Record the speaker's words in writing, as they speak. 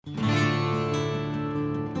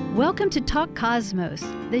Welcome to Talk Cosmos,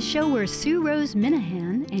 the show where Sue Rose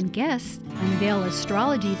Minahan and guests unveil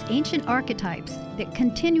astrology's ancient archetypes that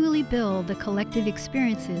continually build the collective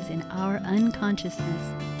experiences in our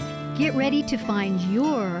unconsciousness. Get ready to find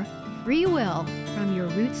your free will from your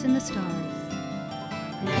roots in the stars.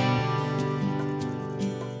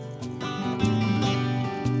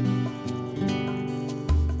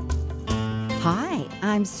 Hi,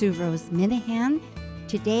 I'm Sue Rose Minahan.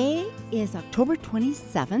 Today is October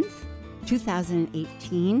 27th,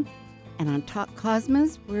 2018, and on Talk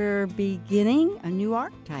Cosmos, we're beginning a new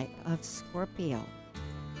archetype of Scorpio.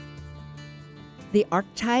 The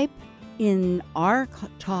archetype in our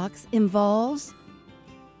talks involves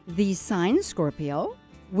the sign Scorpio,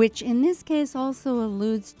 which in this case also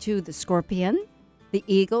alludes to the scorpion, the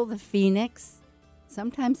eagle, the phoenix,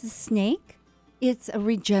 sometimes the snake. It's a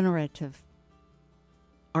regenerative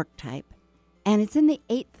archetype. And it's in the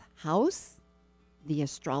 8th house. The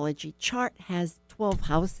astrology chart has 12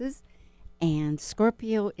 houses, and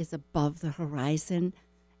Scorpio is above the horizon.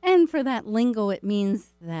 And for that lingo, it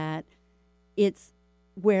means that it's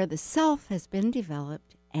where the self has been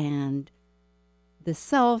developed, and the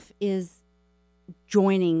self is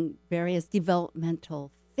joining various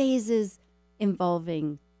developmental phases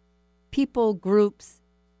involving people, groups.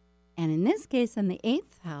 And in this case, in the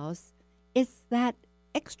 8th house, it's that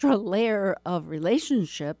extra layer of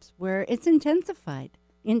relationships where it's intensified.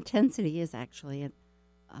 Intensity is actually a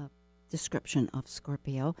description of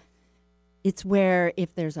Scorpio. It's where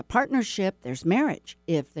if there's a partnership, there's marriage.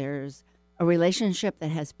 If there's a relationship that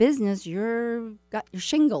has business, you've got your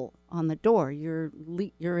shingle on the door. You're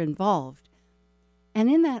involved. And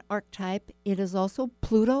in that archetype, it is also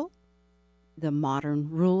Pluto, the modern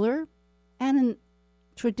ruler, and in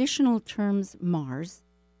traditional terms, Mars.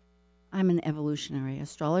 I'm an evolutionary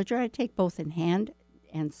astrologer. I take both in hand,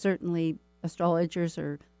 and certainly astrologers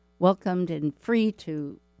are welcomed and free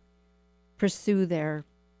to pursue their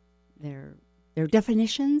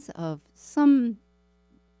definitions of some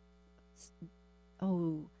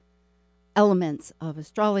elements of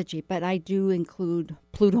astrology. But I do include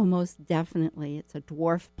Pluto most definitely. It's a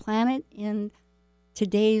dwarf planet in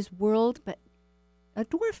today's world, but a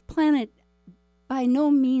dwarf planet by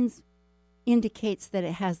no means indicates that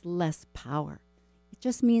it has less power. It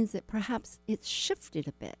just means that perhaps it's shifted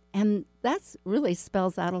a bit. And that's really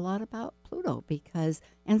spells out a lot about Pluto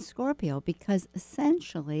and Scorpio, because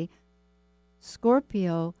essentially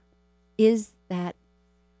Scorpio is that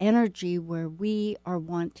energy where we are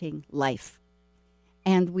wanting life.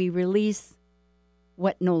 And we release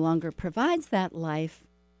what no longer provides that life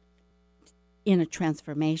in a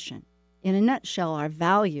transformation. In a nutshell, our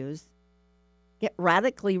values get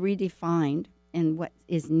radically redefined in what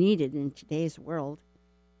is needed in today's world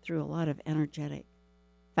through a lot of energetic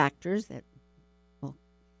factors that will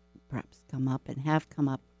perhaps come up and have come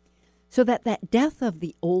up, so that death of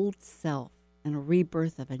the old self and a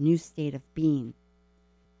rebirth of a new state of being.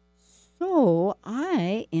 So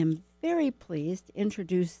I am very pleased to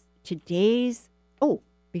introduce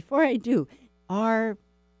before I do, our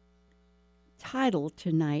title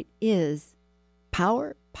tonight is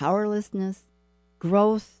Power, Powerlessness,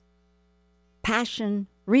 Growth, passion,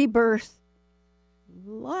 rebirth, a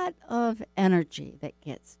lot of energy that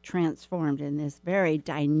gets transformed in this very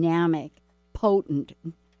dynamic, potent,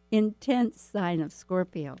 intense sign of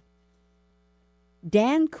Scorpio.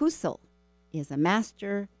 Dan Kusel has a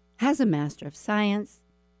Master of Science,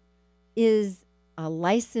 is a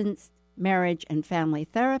licensed marriage and family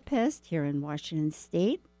therapist here in Washington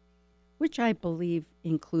State, which I believe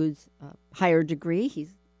includes a higher degree.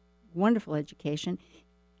 He's wonderful education.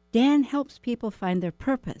 Dan helps people find their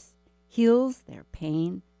purpose, heals their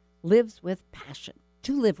pain, lives with passion.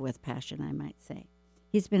 To live with passion, I might say.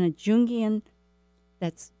 He's been a Jungian,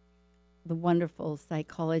 that's the wonderful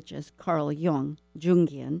psychologist Carl Jung.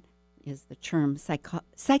 Jungian is the term,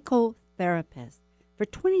 psychotherapist for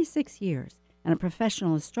 26 years and a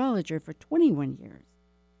professional astrologer for 21 years.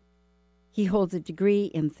 He holds a degree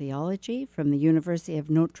in theology from the University of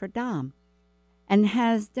Notre Dame and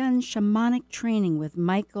has done shamanic training with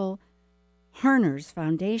Michael Harner's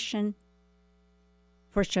Foundation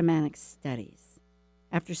for Shamanic Studies.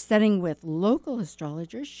 After studying with local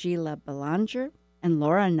astrologers Sheila Belanger and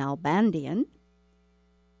Laura Nalbandian,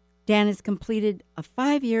 Dan has completed a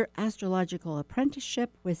 5-year astrological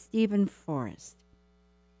apprenticeship with Stephen Forrest.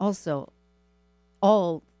 Also,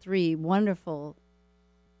 all three wonderful,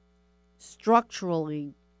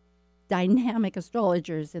 structurally dynamic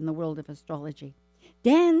astrologers in the world of astrology.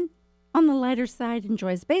 Dan, on the lighter side,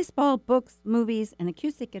 enjoys baseball, books, movies, an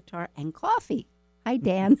acoustic guitar, and coffee. Hi,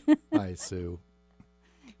 Dan. Hi, Sue.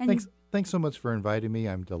 And Thanks so much for inviting me.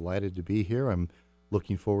 I'm delighted to be here. I'm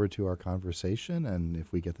looking forward to our conversation, and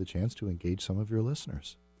if we get the chance to engage some of your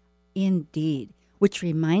listeners. indeed, which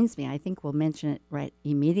reminds me, I think we'll mention it right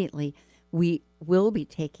immediately. We will be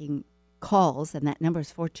taking calls, and that number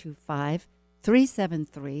is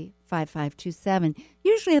 425-373-5527.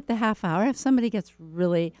 Usually at the half hour. If somebody gets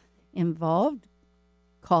really involved,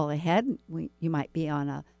 call ahead. You might be on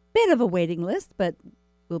a bit of a waiting list, but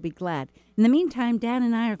we'll be glad. In the meantime, Dan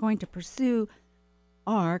and I are going to pursue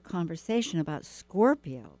our conversation about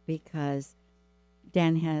Scorpio because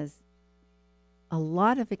Dan has a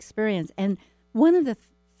lot of experience. And one of the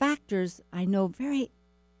factors I know very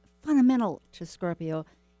fundamental to Scorpio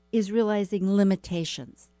is realizing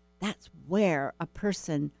limitations. That's where a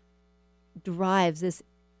person derives this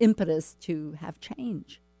impetus to have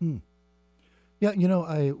change. Yeah,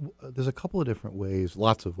 there's a couple of different ways,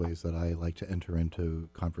 lots of ways that I like to enter into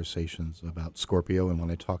conversations about Scorpio, and when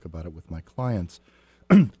I talk about it with my clients,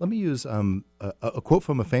 let me use a quote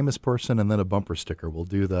from a famous person and then a bumper sticker. We'll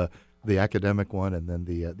do the academic one and then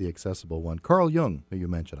the accessible one. Carl Jung, who you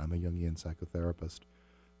mentioned, I'm a Jungian psychotherapist.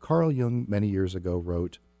 Carl Jung many years ago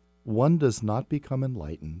wrote, "One does not become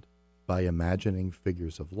enlightened by imagining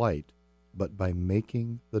figures of light, but by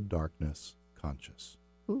making the darkness conscious."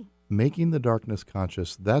 Ooh. Making the darkness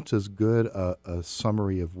conscious, that's as good a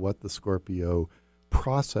summary of what the Scorpio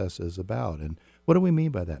process is about. And what do we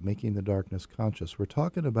mean by that, making the darkness conscious? We're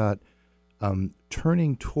talking about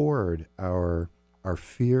turning toward our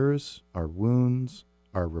fears, our wounds,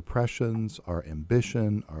 our repressions, our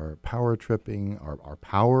ambition, our power tripping, our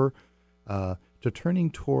power, to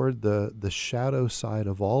turning toward the shadow side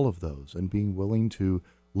of all of those and being willing to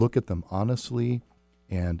look at them honestly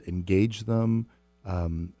and engage them,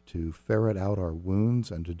 to ferret out our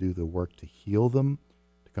wounds and to do the work to heal them,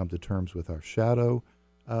 to come to terms with our shadow.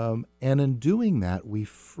 And in doing that, we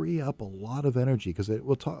free up a lot of energy because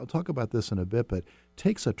we'll talk about this in a bit, but it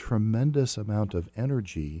takes a tremendous amount of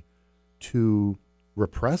energy to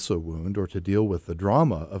repress a wound or to deal with the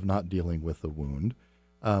drama of not dealing with the wound.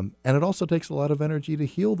 And it also takes a lot of energy to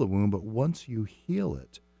heal the wound, but once you heal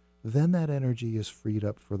it, then that energy is freed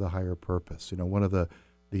up for the higher purpose. One of the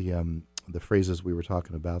phrases we were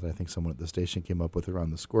talking about that I think someone at the station came up with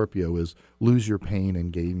around the Scorpio is lose your pain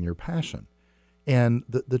and gain your passion. And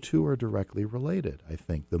the two are directly related, I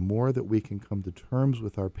think. The more that we can come to terms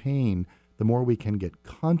with our pain, the more we can get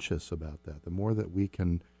conscious about that, the more that we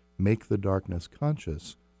can make the darkness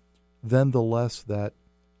conscious, then the less that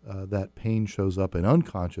pain shows up in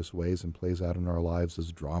unconscious ways and plays out in our lives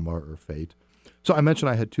as drama or fate. So I mentioned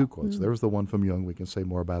I had two quotes. There was the one from Jung. We can say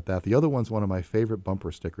more about that. The other one's one of my favorite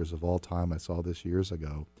bumper stickers of all time. I saw this years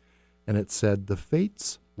ago. And it said, "The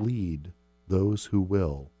fates lead those who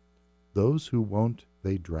will. Those who won't,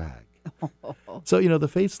 they drag." So, the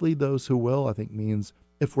fates lead those who will, I think means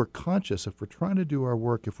if we're conscious, if we're trying to do our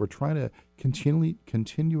work, if we're trying to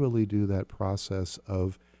continually do that process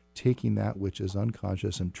of taking that which is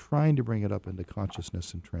unconscious and trying to bring it up into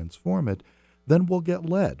consciousness and transform it, then we'll get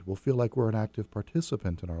led. We'll feel like we're an active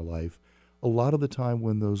participant in our life. A lot of the time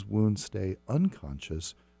when those wounds stay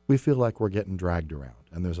unconscious, we feel like we're getting dragged around,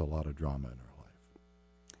 and there's a lot of drama in our life.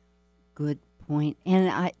 Good point. And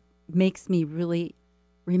it makes me really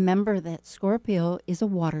remember that Scorpio is a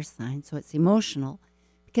water sign, so it's emotional,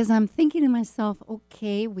 because I'm thinking to myself,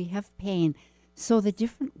 okay, we have pain. So the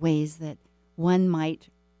different ways that one might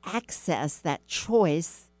access that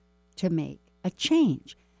choice to make a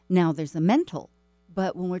change. Now, there's a mental,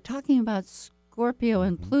 but when we're talking about Scorpio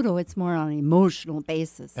and Pluto, it's more on an emotional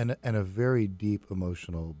basis. And a very deep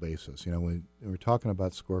emotional basis. When we're talking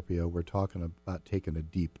about Scorpio, we're talking about taking a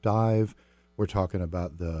deep dive. We're talking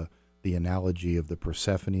about the analogy of the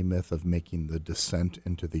Persephone myth of making the descent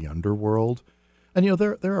into the underworld. And,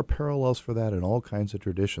 there are parallels for that in all kinds of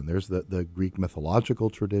tradition. There's the Greek mythological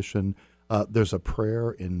tradition. There's a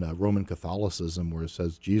prayer in Roman Catholicism where it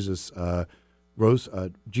says Jesus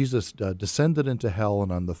descended into hell,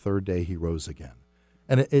 and on the third day he rose again.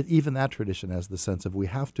 And even that tradition has the sense of we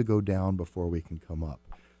have to go down before we can come up.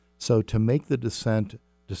 So to make the descent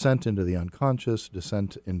into the unconscious,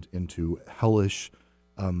 descent into hellish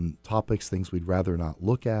topics, things we'd rather not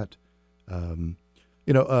look at.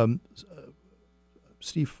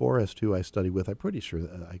 Steve Forrest, who I study with, I'm pretty sure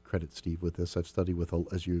I credit Steve with this. I've studied with,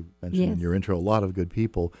 as you mentioned in your intro, a lot of good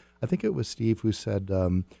people. I think it was Steve who said,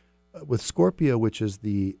 with Scorpio, which is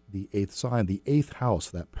the eighth sign, the eighth house,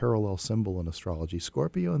 that parallel symbol in astrology,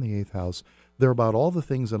 Scorpio in the eighth house, they're about all the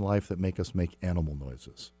things in life that make us make animal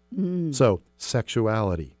noises. So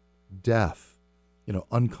sexuality, death,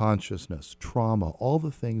 unconsciousness, trauma, all the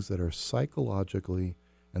things that are psychologically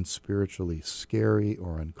and spiritually scary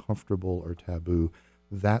or uncomfortable or taboo,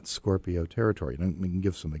 that's Scorpio territory. And we can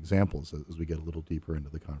give some examples as we get a little deeper into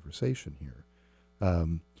the conversation here.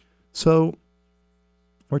 So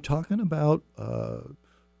we're talking about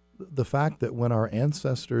the fact that when our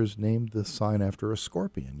ancestors named this sign after a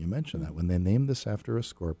scorpion, you mentioned that, when they named this after a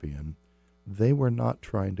scorpion, they were not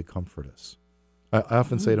trying to comfort us. I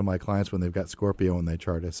often say to my clients when they've got Scorpio in their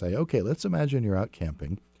chart, I say, okay, let's imagine you're out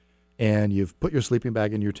camping and you've put your sleeping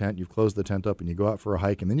bag in your tent, you've closed the tent up, and you go out for a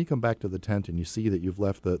hike, and then you come back to the tent and you see that you've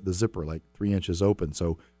left the zipper like 3 inches open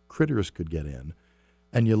so critters could get in.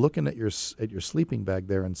 And you're looking at your sleeping bag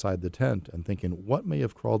there inside the tent and thinking, what may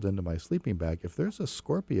have crawled into my sleeping bag? If there's a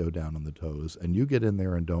Scorpio down on the toes and you get in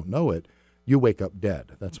there and don't know it, you wake up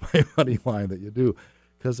dead. That's my funny line that you do.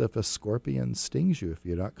 Because if a scorpion stings you, if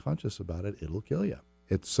you're not conscious about it, it'll kill you.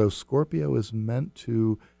 So Scorpio is meant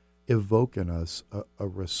to evoke in us a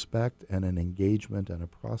respect and an engagement and a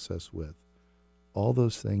process with all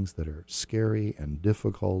those things that are scary and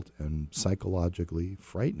difficult and psychologically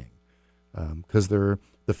frightening. Because the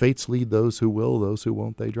fates lead those who will, those who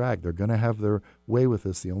won't they drag. They're going to have their way with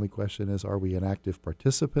us. The only question is, are we an active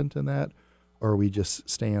participant in that, or are we just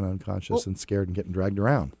staying unconscious and scared and getting dragged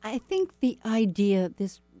around? I think the idea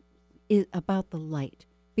this is about the light,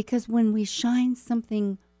 because when we shine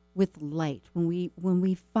something with light, when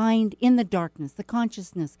we find in the darkness, the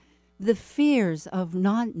consciousness, the fears of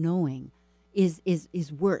not knowing is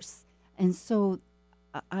worse. And so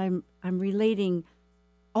I'm relating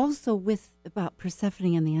also with about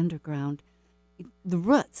Persephone and the underground, the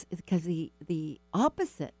roots, because the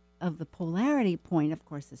opposite of the polarity point, of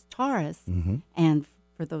course, is Taurus. Mm-hmm. And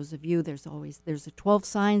for those of you, there's a 12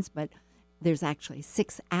 signs, but there's actually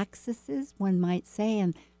 6 axes, one might say,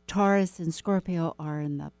 and Taurus and Scorpio are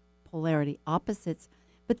in the polarity opposites.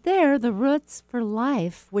 But they're the roots for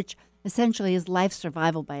life, which essentially is life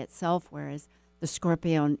survival by itself, whereas the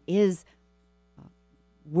Scorpion is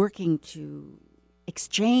working to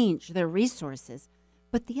exchange their resources.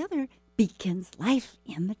 But the other begins life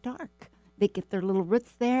in the dark. They get their little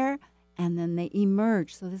roots there, and then they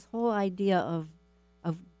emerge. So this whole idea of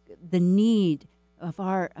the need of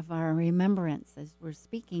our remembrance as we're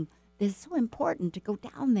speaking is so important to go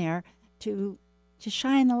down there to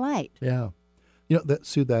shine the light. Yeah.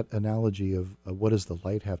 Sue, that analogy of what does the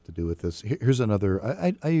light have to do with this? Here's another.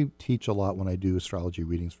 I teach a lot when I do astrology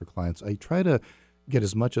readings for clients. I try to get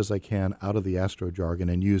as much as I can out of the astro jargon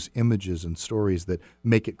and use images and stories that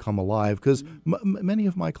make it come alive, because many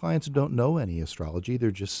of my clients don't know any astrology.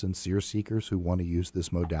 They're just sincere seekers who want to use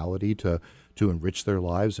this modality to enrich their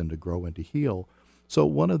lives and to grow and to heal. So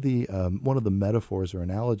one of the metaphors or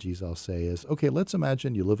analogies I'll say is, okay, let's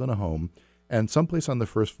imagine you live in a home, and someplace on the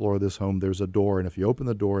first floor of this home there's a door, and if you open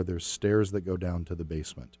the door, there's stairs that go down to the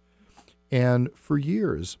basement. And for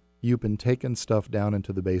years, you've been taking stuff down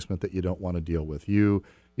into the basement that you don't want to deal with. You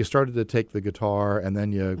started to take the guitar, and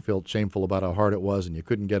then you felt shameful about how hard it was, and you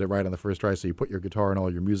couldn't get it right on the first try, so you put your guitar and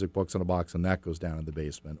all your music books in a box, and that goes down in the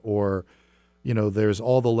basement. Or, there's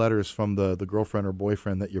all the letters from the girlfriend or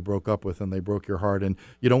boyfriend that you broke up with, and they broke your heart, and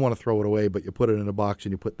you don't want to throw it away, but you put it in a box,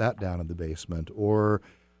 and you put that down in the basement. Or,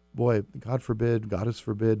 boy, God forbid, goddess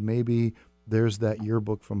forbid, maybe there's that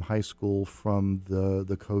yearbook from high school from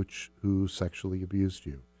the coach who sexually abused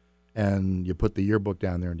you. And you put the yearbook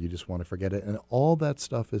down there and you just want to forget it. And all that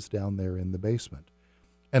stuff is down there in the basement.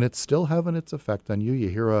 And it's still having its effect on you. You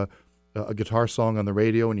hear a guitar song on the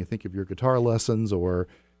radio and you think of your guitar lessons, or,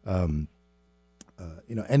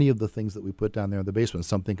 any of the things that we put down there in the basement.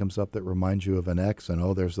 Something comes up that reminds you of an ex,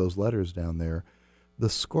 and there's those letters down there. The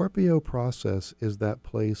Scorpio process is that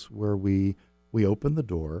place where we open the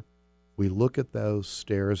door, we look at those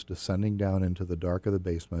stairs descending down into the dark of the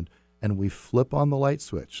basement, and we flip on the light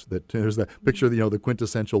switch. There's that picture, the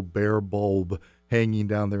quintessential bare bulb hanging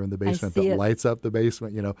down there in the basement that lights up the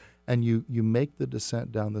basement, and you make the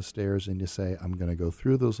descent down the stairs and you say, I'm going to go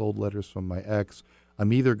through those old letters from my ex.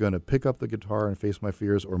 I'm either going to pick up the guitar and face my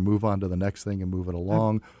fears, or move on to the next thing and move it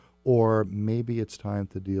along. Or maybe it's time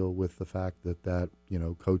to deal with the fact that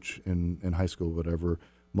coach in high school, whatever,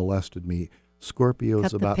 molested me. Scorpio's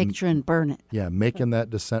Cut about the picture and burn it. Yeah, making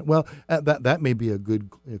that descent. Well, that may be a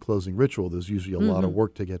good closing ritual. There's usually a lot of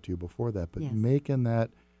work to get to before that, but making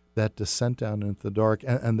that descent down into the dark.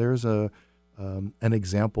 And there's an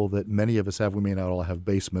example that many of us have. We may not all have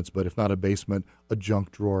basements, but if not a basement, a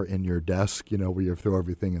junk drawer in your desk, where you throw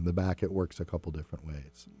everything in the back. It works a couple different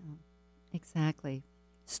ways. Yeah, exactly.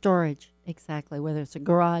 Storage, exactly. Whether it's a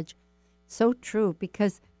garage, so true,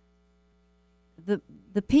 because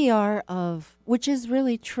the PR of, which is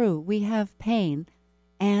really true, we have pain.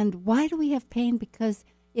 And why do we have pain? Because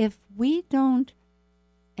if we don't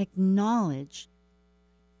acknowledge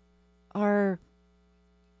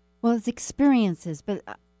it's experiences, but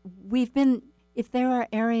if there are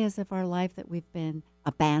areas of our life that we've been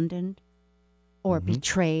abandoned or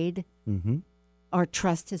betrayed, our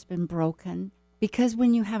trust has been broken, because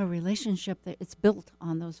when you have a relationship that it's built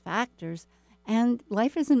on those factors, and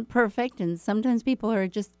life isn't perfect, and sometimes people are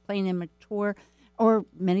just plain immature, or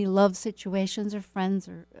many love situations or friends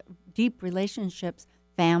or deep relationships,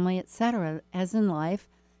 family, etc., as in life,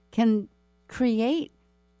 can create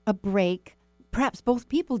a break. Perhaps both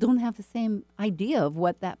people don't have the same idea of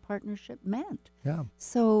what that partnership meant. Yeah.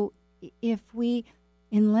 So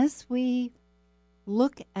unless we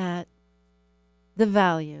look at the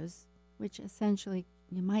values, which essentially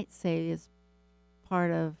you might say is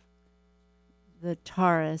part of the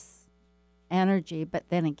Taurus energy, but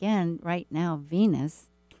then again, right now, Venus.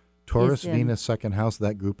 Taurus, Venus, second house,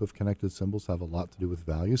 that group of connected symbols have a lot to do with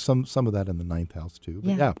values. Some of that in the ninth house too.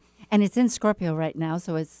 But yeah. And it's in Scorpio right now,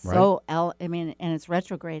 so it's and it's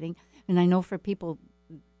retrograding. And I know for people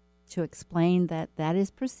to explain that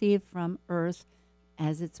is perceived from Earth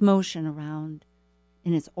as its motion around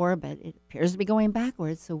in its orbit. It appears to be going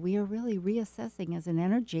backwards, so we are really reassessing as an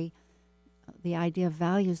energy the idea of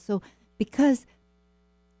values. So because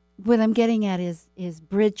what I'm getting at is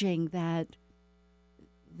bridging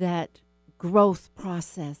that growth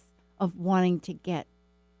process of wanting to get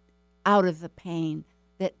out of the pain,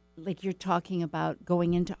 that like you're talking about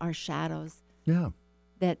going into our shadows. Yeah.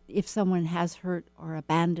 That if someone has hurt or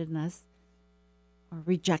abandoned us or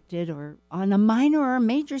rejected, or on a minor or a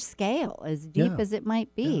major scale, as deep as it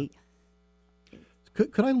might be. Yeah.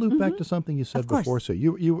 Could I loop back to something you said before? So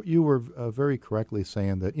you were very correctly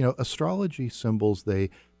saying that, astrology symbols, they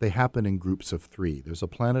happen in groups of three. There's a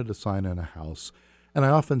planet, a sign, and a house. And I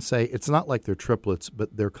often say it's not like they're triplets,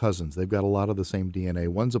 but they're cousins. They've got a lot of the same DNA.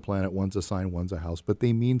 One's a planet, one's a sign, one's a house, but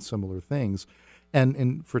they mean similar things.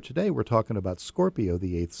 And for today, we're talking about Scorpio,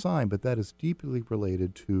 the eighth sign, but that is deeply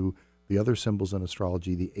related to the other symbols in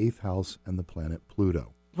astrology, the eighth house and the planet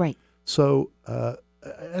Pluto. Right. So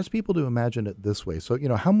ask people to imagine it this way. So,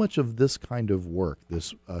 how much of this kind of work,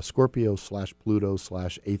 this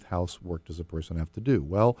Scorpio/Pluto/eighth house work does a person have to do?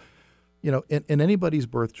 Well, in anybody's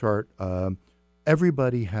birth chart,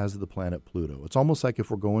 everybody has the planet Pluto. It's almost like if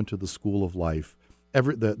we're going to the school of life,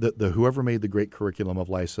 whoever made the great curriculum of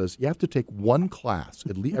life says you have to take one class.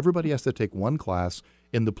 Everybody has to take one class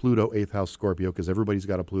in the Pluto eighth house Scorpio, because everybody's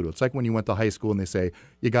got a Pluto. It's like when you went to high school and they say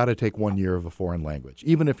you got to take 1 year of a foreign language.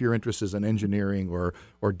 Even if your interest is in engineering or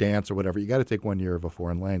dance or whatever, you got to take 1 year of a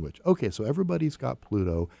foreign language. Okay, so everybody's got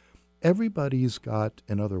Pluto. Everybody's got,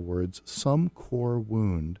 in other words, some core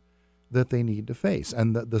wound that they need to face.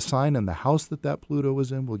 And the sign and the house that Pluto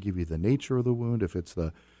is in will give you the nature of the wound. If it's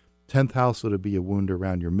the 10th house, it'll be a wound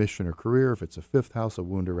around your mission or career. If it's a 5th house, a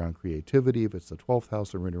wound around creativity. If it's the 12th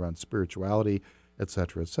house, a wound around spirituality, et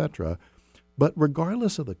cetera, et cetera. But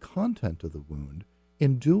regardless of the content of the wound,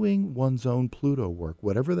 in doing one's own Pluto work,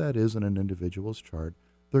 whatever that is in an individual's chart,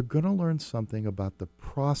 they're going to learn something about the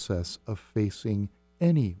process of facing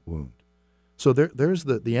any wound. So there's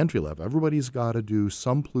the entry level. Everybody's got to do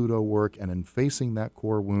some Pluto work, and in facing that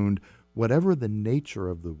core wound, whatever the nature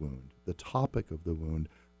of the wound, the topic of the wound,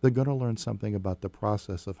 they're going to learn something about the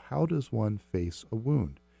process of how does one face a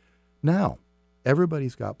wound. Now,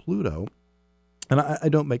 everybody's got Pluto, and I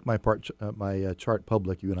don't make my chart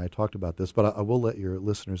public. You and I talked about this, but I will let your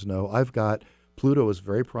listeners know. I've got Pluto is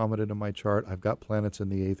very prominent in my chart. I've got planets in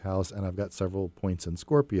the eighth house, and I've got several points in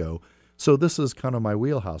Scorpio. So this is kind of my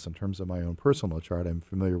wheelhouse in terms of my own personal chart. I'm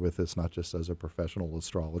familiar with this not just as a professional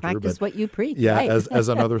astrologer. Practice but what you preach. Yeah, right. as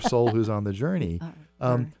another soul who's on the journey.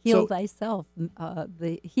 Heal thyself,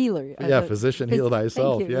 the healer. Physician, heal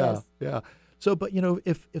thyself. Thank you, yeah, yes. yeah. So, but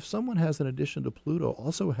if someone has, in addition to Pluto,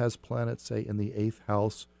 also has planets, say, in the eighth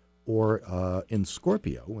house or in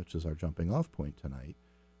Scorpio, which is our jumping off point tonight,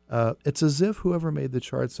 it's as if whoever made the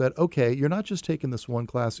chart said, okay, you're not just taking this one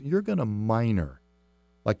class, you're going to minor,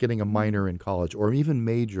 like getting a minor in college, or even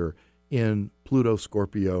major in Pluto,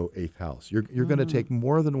 Scorpio, eighth house. You're going to take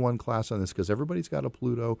more than one class on this, because everybody's got a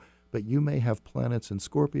Pluto, but you may have planets in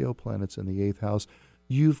Scorpio, planets in the eighth house.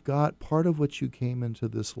 You've got part of what you came into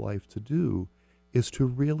this life to do is to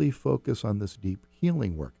really focus on this deep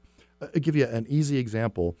healing work. I'll give you an easy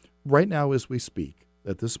example. Right now as we speak,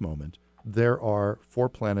 at this moment, there are 4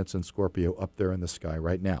 planets in Scorpio up there in the sky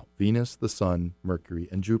right now: Venus, the Sun, Mercury,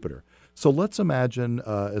 and Jupiter. So let's imagine,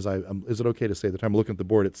 is it okay to say the time? I'm looking at the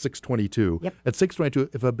board at 6:22. Yep. At 6:22,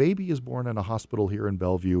 if a baby is born in a hospital here in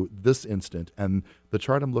Bellevue this instant, and the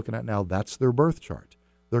chart I'm looking at now, that's their birth chart,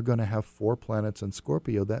 they're going to have 4 planets in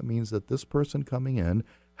Scorpio. That means that this person coming in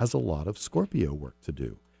has a lot of Scorpio work to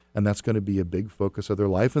do. and that's going to be a big focus of their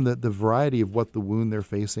life. And the variety of what the wound they're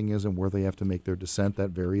facing is and where they have to make their descent, that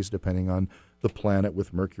varies depending on the planet.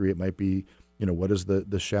 With Mercury, it might be, what is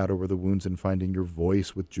the shadow or the wounds in finding your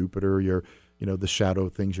voice. With Jupiter, the shadow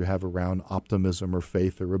things you have around optimism or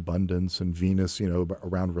faith or abundance, and Venus,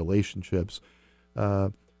 around relationships.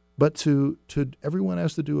 But to everyone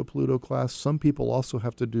has to do a Pluto class. Some people also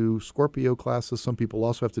have to do Scorpio classes. Some people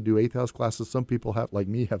also have to do 8th house classes. Some people like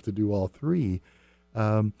me, have to do all three.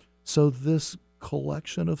 So this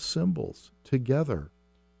collection of symbols together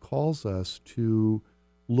calls us to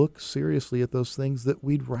look seriously at those things that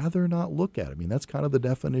we'd rather not look at. I mean, that's kind of the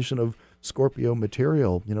definition of Scorpio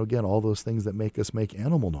material. Again, all those things that make us make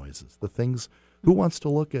animal noises. The things, who wants to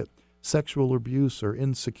look at sexual abuse or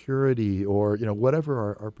insecurity or,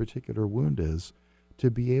 whatever our particular wound is, to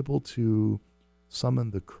be able to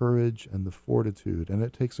summon the courage and the fortitude. And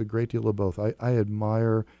it takes a great deal of both. I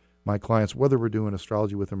admire my clients, whether we're doing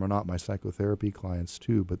astrology with them or not, my psychotherapy clients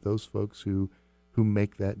too, but those folks who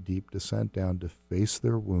make that deep descent down to face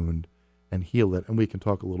their wound and heal it. And we can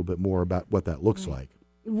talk a little bit more about what that looks like.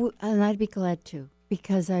 And I'd be glad to,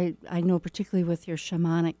 because I know particularly with your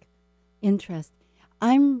shamanic interest,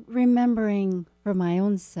 I'm remembering for my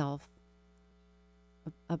own self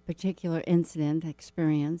a particular incident,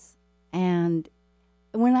 experience, and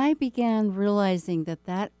when I began realizing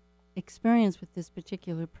that experience with this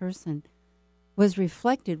particular person was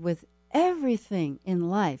reflected with everything in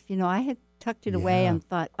life. I had tucked it away and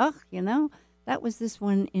thought, that was this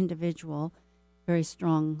one individual, very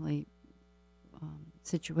strongly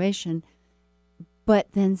situation. But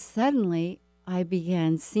then suddenly I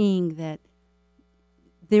began seeing that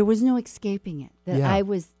there was no escaping it, that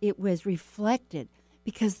it was reflected,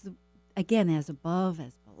 because again, as above,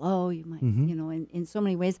 as below, you might, in so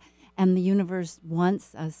many ways. And the universe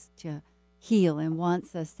wants us to heal and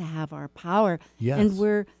wants us to have our power. Yes.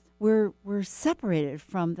 And we're separated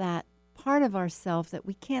from that part of ourself that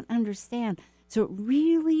we can't understand. So it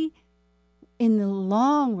really, in the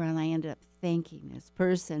long run, I ended up thanking this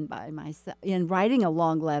person by myself and writing a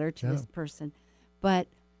long letter to this person. But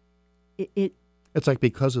it's like,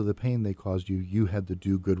 because of the pain they caused you, you had to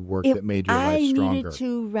do good work that made your life stronger. I needed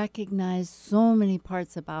to recognize so many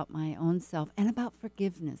parts about my own self and about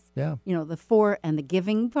forgiveness. Yeah. The for and the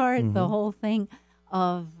giving part, the whole thing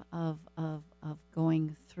of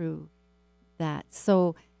going through that.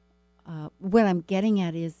 So what I'm getting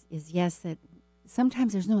at is yes, that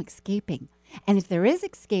sometimes there's no escaping. And if there is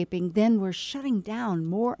escaping, then we're shutting down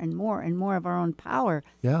more and more and more of our own power.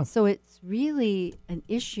 Yeah. So it's really an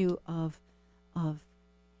issue of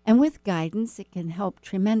and with guidance, it can help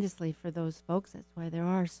tremendously for those folks. That's why there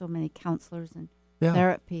are so many counselors and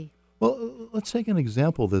therapy. Well, let's take an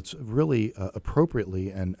example that's really appropriately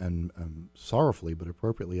and sorrowfully, but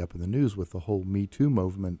appropriately up in the news with the whole Me Too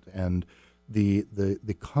movement and the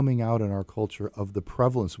coming out in our culture of the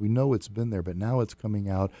prevalence. We know it's been there, but now it's coming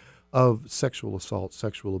out of sexual assault,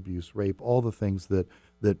 sexual abuse, rape, all the things that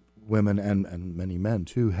women and many men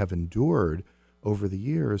too have endured over the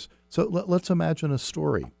years. So let's imagine a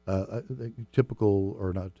story, a typical,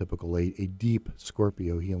 or not typical, a deep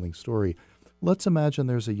Scorpio healing story. Let's imagine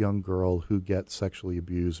there's a young girl who gets sexually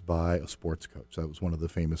abused by a sports coach. That was one of the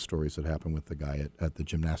famous stories that happened with the guy at the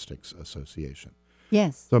Gymnastics Association.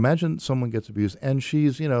 Yes. So imagine someone gets abused, and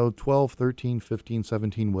she's, 12, 13, 15,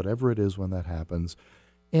 17, whatever it is when that happens.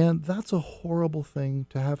 And that's a horrible thing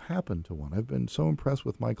to have happen to one. I've been so impressed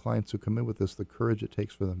with my clients who come in with this, the courage it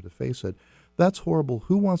takes for them to face it. That's horrible.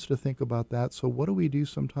 Who wants to think about that? So what do we do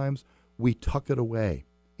sometimes? We tuck it away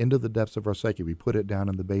into the depths of our psyche. We put it down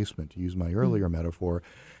in the basement, to use my earlier metaphor.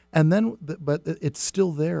 And then, but it's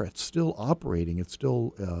still there. It's still operating. It's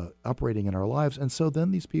still operating in our lives. And so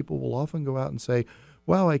then these people will often go out and say,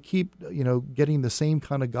 wow, I keep, getting the same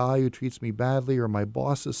kind of guy who treats me badly, or my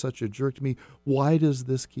boss is such a jerk to me. Why does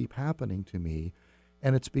this keep happening to me?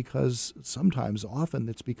 And it's because often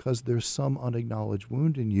it's because there's some unacknowledged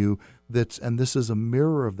wound in you and this is a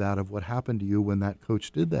mirror of that, of what happened to you when that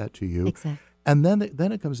coach did that to you. Exactly. And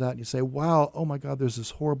then it comes out and you say, wow, oh my God, there's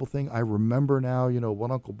this horrible thing. I remember now,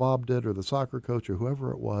 what Uncle Bob did, or the soccer coach, or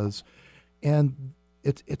whoever it was. And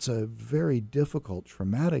it's a very difficult,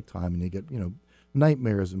 traumatic time, and you get,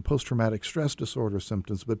 nightmares and post-traumatic stress disorder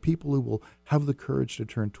symptoms, but people who will have the courage to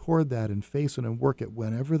turn toward that and face it and work it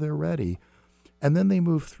whenever they're ready. And then they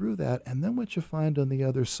move through that. And then what you find on the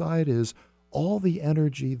other side is all the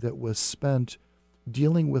energy that was spent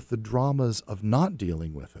dealing with the dramas of not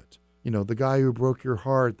dealing with it. The guy who broke your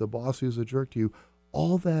heart, the boss who's a jerk to you,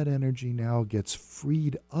 all that energy now gets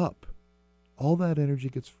freed up. All that energy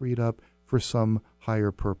gets freed up for some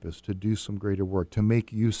higher purpose, to do some greater work, to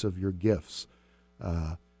make use of your gifts,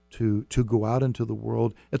 to go out into the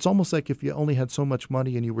world. It's almost like if you only had so much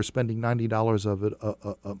money and you were spending $90 of it,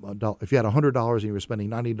 if you had $100 and you were spending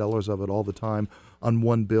 $90 of it all the time on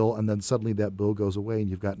one bill, and then suddenly that bill goes away and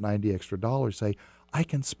you've got $90 extra, say, I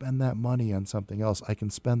can spend that money on something else. I can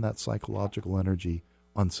spend that psychological energy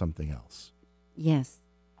on something else. Yes,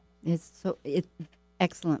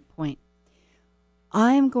 excellent point.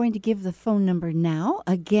 I'm going to give the phone number now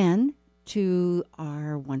again to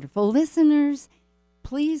our wonderful listeners.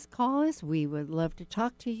 Please call us. We would love to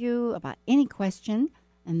talk to you about any question.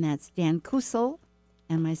 And that's Dan Kusel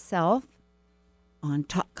and myself on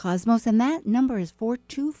Talk Cosmos. And that number is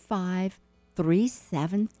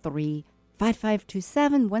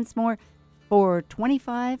 425-373-5527. Once more,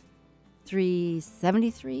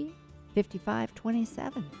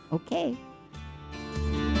 425-373-5527. Okay.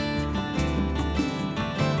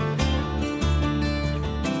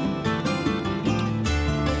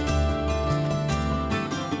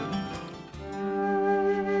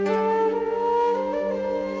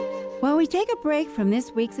 While we take a break from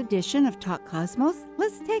this week's edition of Talk Cosmos,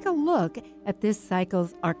 let's take a look at this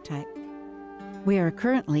cycle's archetype. We are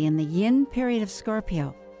currently in the yin period of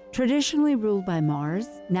Scorpio, traditionally ruled by Mars,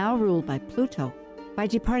 now ruled by Pluto. By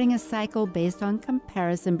departing a cycle based on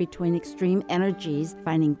comparison between extreme energies,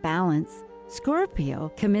 finding balance,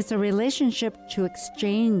 Scorpio commits a relationship to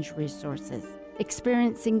exchange resources,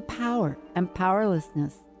 experiencing power and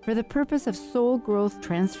powerlessness for the purpose of soul growth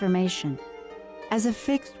transformation. As a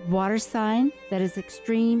fixed water sign that is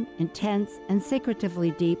extreme, intense, and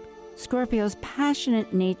secretively deep, Scorpio's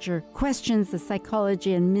passionate nature questions the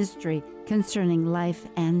psychology and mystery concerning life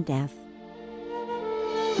and death.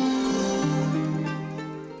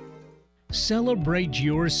 Celebrate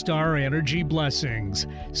your star energy blessings.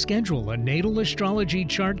 Schedule a natal astrology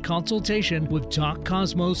chart consultation with Talk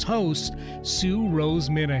Cosmos host Sue Rose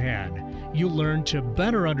Minahan. You'll learn to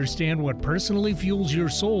better understand what personally fuels your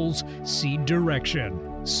soul's seed direction.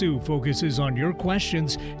 Sue focuses on your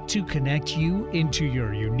questions to connect you into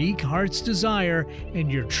your unique heart's desire and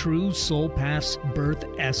your true soul path's birth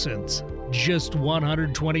essence. Just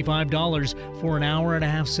 $125 for an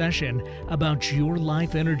hour-and-a-half session about your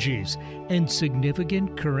life energies and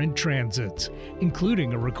significant current transits,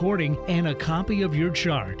 including a recording and a copy of your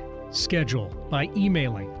chart. Schedule by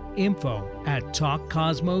emailing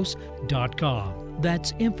info@talkcosmos.com.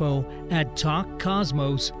 That's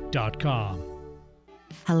info@talkcosmos.com.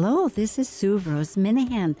 Hello, this is Sue Rose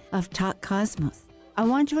Minahan of Talk Cosmos. I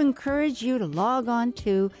want to encourage you to log on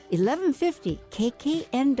to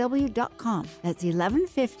 1150kknw.com. That's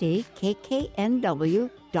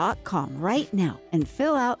 1150kknw.com right now and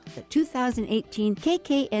fill out the 2018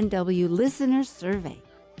 KKNW Listener Survey.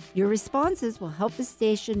 Your responses will help the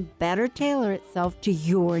station better tailor itself to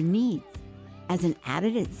your needs. As an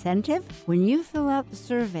added incentive, when you fill out the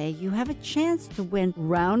survey, you have a chance to win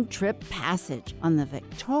round-trip passage on the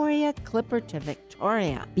Victoria Clipper to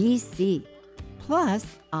Victoria, BC,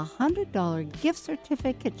 plus a $100 gift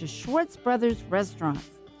certificate to Schwartz Brothers Restaurants.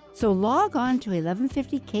 So log on to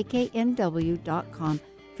 1150kknw.com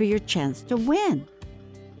for your chance to win.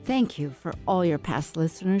 Thank you for all your past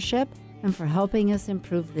listenership and for helping us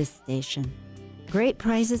improve this station. Great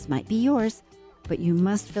prizes might be yours, but you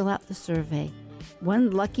must fill out the survey.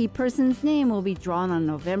 One lucky person's name will be drawn on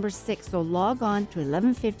November 6th, so log on to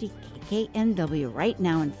 1150kknw right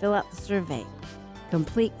now and fill out the survey.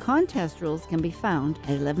 Complete contest rules can be found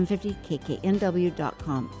at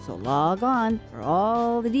 1150kknw.com, so log on for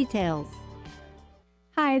all the details.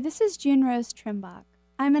 Hi, this is June Rose Trimbach.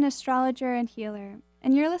 I'm an astrologer and healer,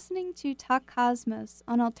 and you're listening to Talk Cosmos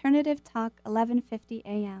on Alternative Talk 1150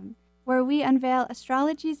 AM, where we unveil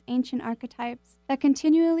astrology's ancient archetypes that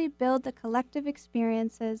continually build the collective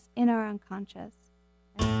experiences in our unconscious.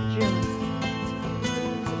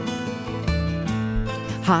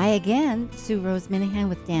 Hi again, Sue Rose Minahan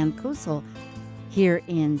with Dan Kusel here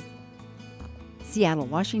in Seattle,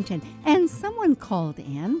 Washington. And someone called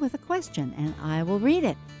in with a question, and I will read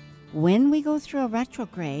it. When we go through a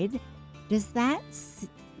retrograde, does the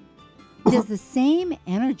same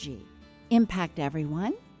energy impact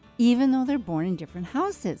everyone, even though they're born in different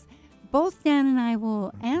houses? Both Dan and I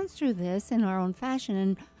will answer this in our own fashion,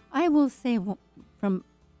 and I will say from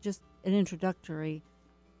just an introductory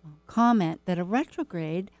comment that a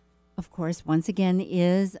retrograde, of course, once again,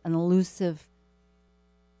 is an elusive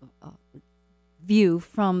view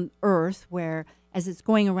from Earth where as it's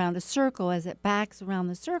going around a circle, as it backs around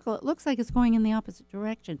the circle, it looks like it's going in the opposite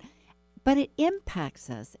direction. But it impacts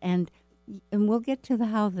us, and we'll get to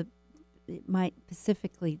how it might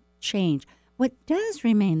specifically change. What does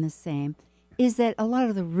remain the same is that a lot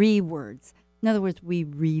of the re-words, in other words, we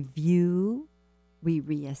review, we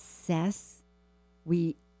reassess,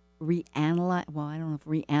 we reanalyze. Well, I don't know if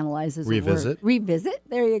reanalyze is Revisit. a word. Revisit.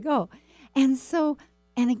 There you go. And so,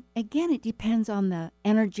 again, it depends on the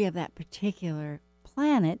energy of that particular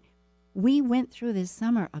planet. We went through this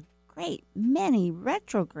summer a great many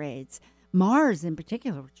retrogrades. Mars, in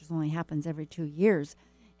particular, which only happens every 2 years,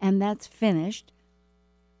 and that's finished.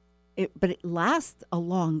 But it lasts a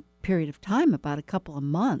long period of time, about a couple of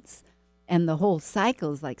months, and the whole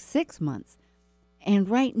cycle is like 6 months. And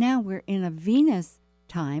right now we're in a Venus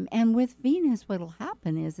time, and with Venus, what will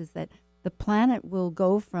happen is that the planet will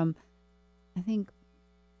go from, I think,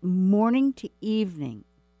 morning to evening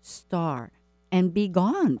star and be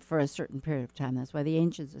gone for a certain period of time. That's why the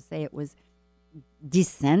ancients would say it was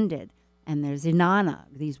descended. And there's Inanna,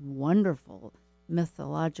 these wonderful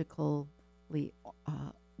mythologically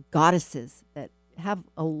goddesses that have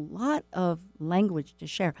a lot of language to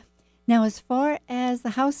share. Now, as far as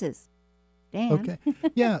the houses, Dan. Okay.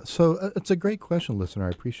 Yeah, so it's a great question, listener. I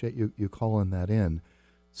appreciate you calling that in.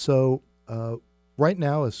 So right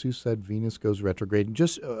now, as Sue said, Venus goes retrograde. And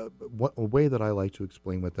just a way that I like to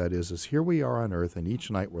explain what that is here we are on Earth, and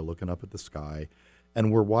each night we're looking up at the sky,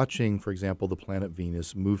 and we're watching, for example, the planet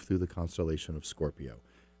Venus move through the constellation of Scorpio.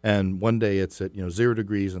 And one day it's at 0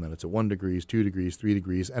 degrees, and then it's at 1 degree, 2 degrees, 3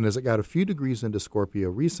 degrees. And as it got a few degrees into Scorpio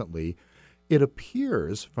recently, it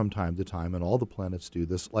appears from time to time, and all the planets do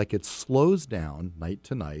this, like it slows down night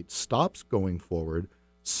to night, stops going forward,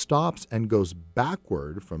 stops and goes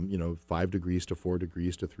backward from 5 degrees to 4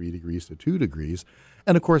 degrees to 3 degrees to 2 degrees.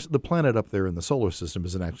 And of course, the planet up there in the solar system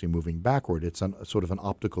isn't actually moving backward. It's sort of an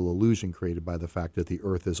optical illusion created by the fact that the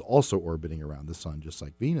Earth is also orbiting around the sun, just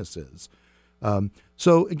like Venus is.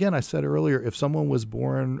 So again, I said earlier, if someone was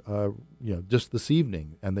born, just this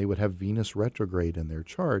evening, and they would have Venus retrograde in their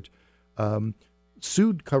chart,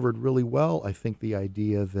 Sue covered really well, I think, the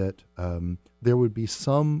idea that there would be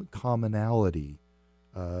some commonality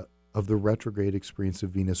of the retrograde experience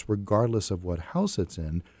of Venus, regardless of what house it's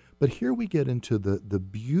in. But here we get into the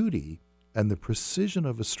beauty and the precision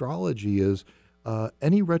of astrology is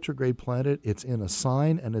any retrograde planet, it's in a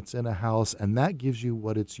sign and it's in a house, and that gives you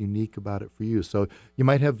what it's unique about it for you. So you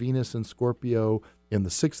might have Venus in Scorpio in the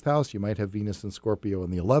 6th house, you might have Venus in Scorpio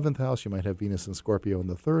in the 11th house, you might have Venus in Scorpio in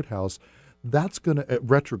the 3rd house. That's going to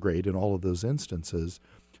retrograde in all of those instances.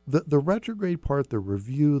 The retrograde part, the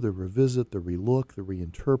review, the revisit, the relook, the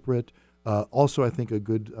reinterpret. Also, I think a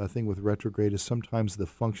good thing with retrograde is sometimes the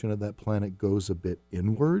function of that planet goes a bit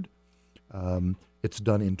inward. It's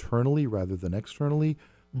done internally rather than externally.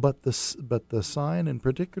 But the sign, and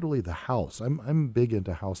particularly the house, I'm big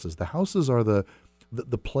into houses. The houses are the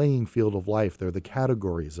playing field of life. They're the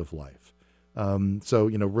categories of life. So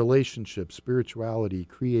relationships, spirituality,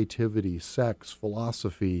 creativity, sex,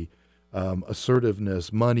 philosophy,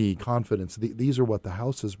 assertiveness, money, confidence. These are what the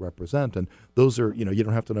houses represent, and those are you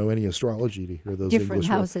don't have to know any astrology to hear those different English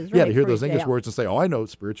houses. words. Yeah, to hear for those English example. words and say, "Oh, I know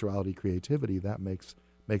spirituality, creativity." That makes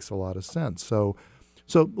a lot of sense. So,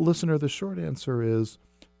 listener, the short answer is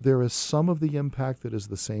there is some of the impact that is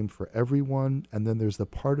the same for everyone, and then there's the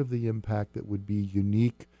part of the impact that would be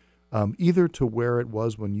unique. Either to where it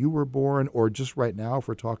was when you were born, or just right now, if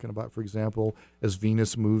we're talking about, for example, as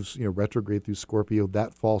Venus moves, retrograde through Scorpio,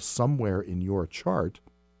 that falls somewhere in your chart.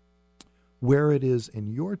 Where it is in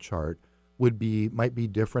your chart might be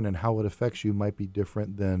different, and how it affects you might be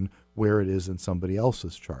different than where it is in somebody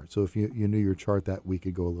else's chart. So if you knew your chart, that we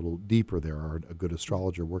could go a little deeper there, or a good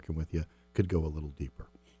astrologer working with you could go a little deeper.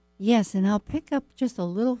 Yes, and I'll pick up just a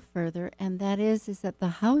little further, and that is that the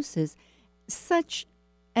houses, such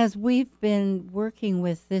as we've been working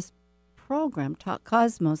with this program, Talk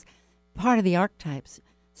Cosmos, part of the archetypes,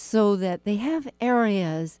 so that they have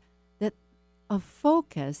areas of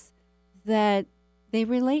focus that they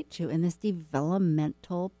relate to in this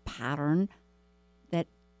developmental pattern that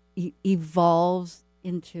evolves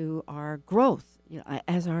into our growth,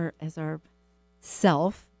 as our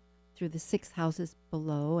self through the 6 houses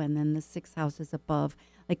below and then the 6 houses above.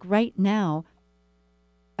 Like right now,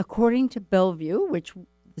 according to Bellevue, which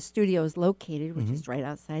the studio is located, which is right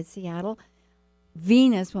outside Seattle,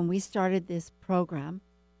 Venus, when we started this program,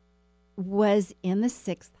 was in the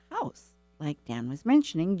 6th house, like Dan was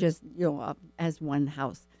mentioning, just as one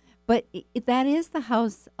house. But that is the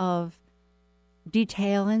house of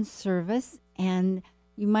detail and service, and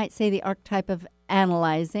you might say the archetype of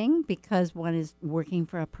analyzing, because one is working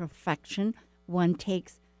for a perfection. One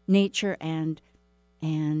takes nature and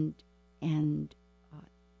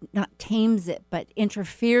not tames it, but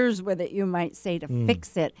interferes with it, you might say, to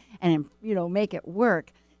fix it and, make it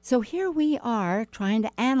work. So here we are trying to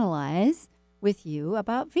analyze with you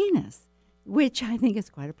about Venus. which I think is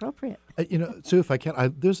quite appropriate. Sue, if I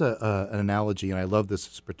can, there's an analogy, and I love this.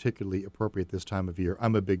 It's particularly appropriate this time of year.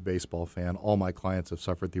 I'm a big baseball fan. All my clients have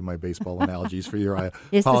suffered through my baseball analogies for a year. I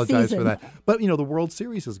apologize for that. But, the World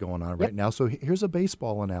Series is going on right now. So here's a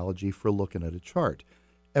baseball analogy for looking at a chart.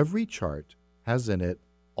 Every chart has in it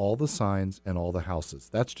all the signs and all the houses.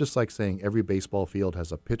 That's just like saying every baseball field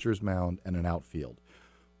has a pitcher's mound and an outfield.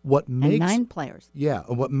 And 9 players. Yeah.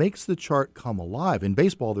 What makes the chart come alive? In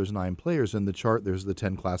baseball, there's 9 players. In the chart, there's the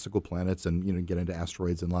 10 classical planets and, get into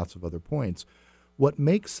asteroids and lots of other points. What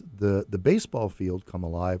makes the baseball field come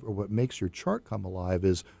alive, or what makes your chart come alive,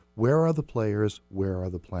 is where are the players, where are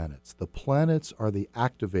the planets? The planets are the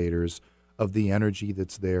activators of the energy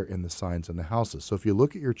that's there in the signs and the houses. So if you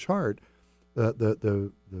look at your chart,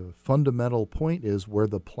 the fundamental point is where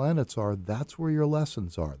the planets are, that's where your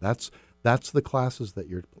lessons are. That's the classes that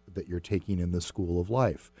you're taking in the school of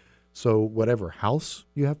life. So whatever house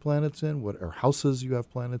you have planets in, whatever houses you have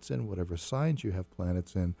planets in, whatever signs you have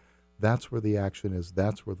planets in, that's where the action is,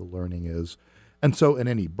 that's where the learning is. And so in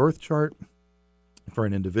any birth chart, for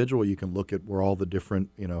an individual, you can look at where all the different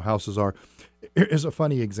houses are. Here's a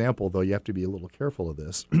funny example, though. You have to be a little careful of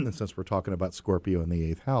this, since we're talking about Scorpio in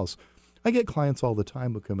the 8th house. I get clients all the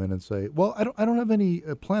time who come in and say, well, I don't have any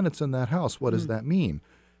planets in that house. What does that mean?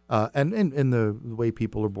 And in the way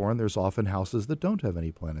people are born, there's often houses that don't have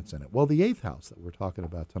any planets in it. Well, the 8th house that we're talking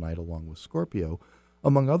about tonight, along with Scorpio,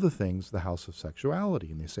 among other things, the house of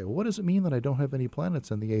sexuality. And they say, well, what does it mean that I don't have any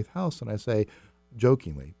planets in the 8th house? And I say,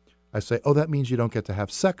 jokingly, oh, that means you don't get to have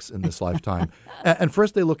sex in this lifetime. And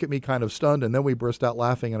first they look at me kind of stunned, and then we burst out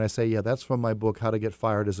laughing, and I say, yeah, that's from my book, How to Get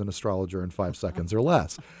Fired as an Astrologer in 5 Seconds or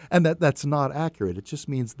Less. And that's not accurate. It just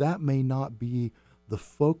means that may not be the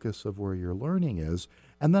focus of where your learning is.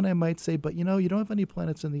 And then I might say, but you don't have any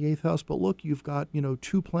planets in the 8th house, but look, you've got,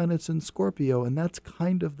 2 planets in Scorpio, and that's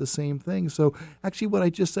kind of the same thing. So actually what I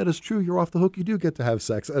just said is true. You're off the hook. You do get to have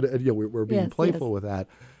sex. And we're being playful with that.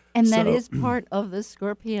 And that is part of the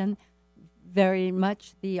Scorpion, very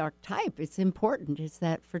much the archetype. It's important. It's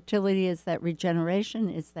that fertility, it's that regeneration,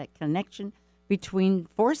 it's that connection between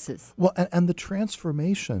forces. Well, and the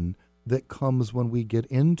transformation that comes when we get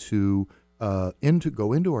into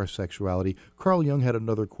our sexuality. Carl Jung had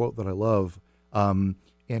another quote that I love, and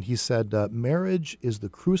he said, marriage is the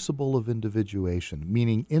crucible of individuation,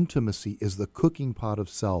 meaning intimacy is the cooking pot of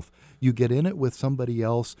self. You get in it with somebody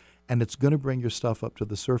else, and it's going to bring your stuff up to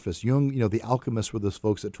the surface. Jung, the alchemists were those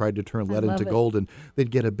folks that tried to turn lead into gold, and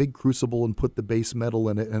they'd get a big crucible and put the base metal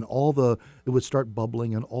in it, and it would start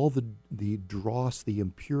bubbling, and all the dross, the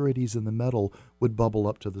impurities in the metal would bubble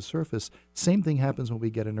up to the surface. Same thing happens when we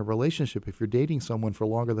get in a relationship. If you're dating someone for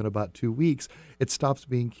longer than about 2 weeks, it stops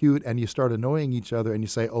being cute, and you start annoying each other, and you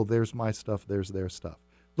say, oh, there's my stuff, there's their stuff.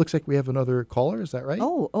 Looks like we have another caller. Is that right?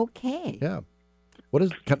 Oh, okay. Yeah.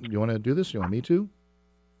 You want to do this? You want me to?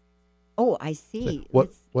 Oh, I see.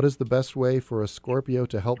 What is the best way for a Scorpio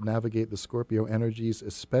to help navigate the Scorpio energies,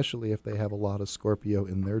 especially if they have a lot of Scorpio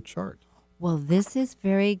in their chart? Well, this is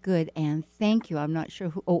very good, and thank you. I'm not sure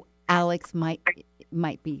who. Oh, Alex might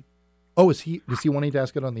be. Oh, is he wanting to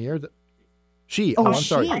ask it on the air? She. Oh, I'm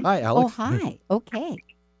sorry. Hi, Alex. Oh, hi. Okay.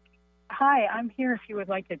 Hi, I'm here if you would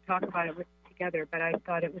like to talk about it together, but I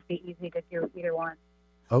thought it would be easy to do either one.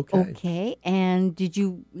 Okay. Okay. And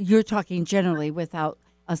you're talking generally without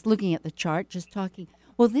us looking at the chart, just talking.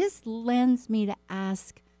 Well, this lends me to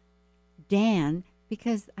ask Dan,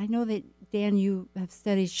 because I know that, Dan, you have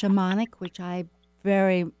studied shamanic, which I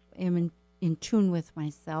very am in tune with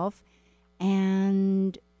myself.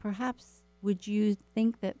 And perhaps, would you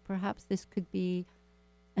think that perhaps this could be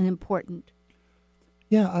an important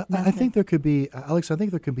Yeah, I think there could be, Alex, I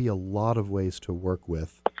think there could be a lot of ways to work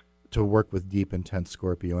with deep, intense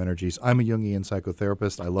Scorpio energies. I'm a Jungian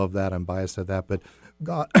psychotherapist. I love that. I'm biased at that. But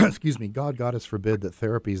God, God, Goddess forbid that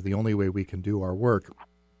therapy is the only way we can do our work.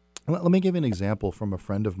 Let me give you an example from a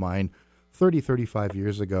friend of mine 35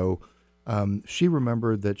 years ago. She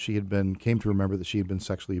remembered that came to remember that she had been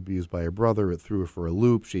sexually abused by her brother. It threw her for a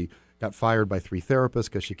loop. She got fired by 3 therapists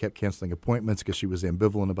because she kept canceling appointments because she was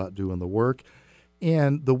ambivalent about doing the work.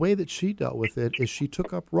 And the way that she dealt with it is she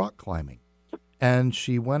took up rock climbing. And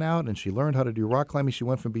she went out and she learned how to do rock climbing. She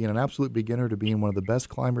went from being an absolute beginner to being one of the best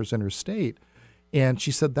climbers in her state. And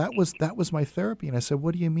she said, that was my therapy. And I said,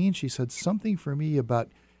 what do you mean? She said, something for me about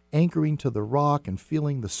anchoring to the rock and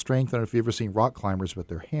feeling the strength. I don't know if you've ever seen rock climbers, but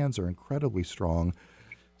their hands are incredibly strong.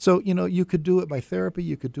 So, you could do it by therapy.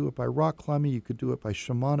 You could do it by rock climbing. You could do it by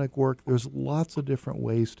shamanic work. There's lots of different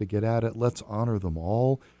ways to get at it. Let's honor them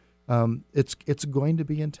all. It's going to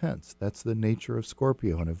be intense. That's the nature of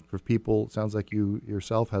Scorpio. And if for people, it sounds like you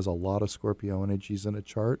yourself has a lot of Scorpio energies in a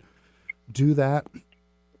chart, do that.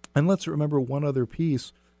 And let's remember one other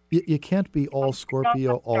piece. You can't be all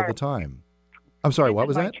Scorpio all the time. I'm sorry, what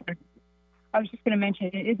was that? I was just going to mention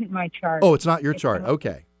it isn't my chart. Oh, it's not your chart.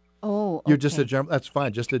 Okay. Oh, okay. You're just a general. That's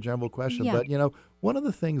fine. Just a general question. Yeah. But one of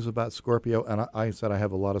the things about Scorpio, and I said I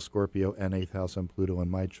have a lot of Scorpio and 8th house and Pluto in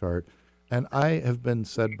my chart, and I have been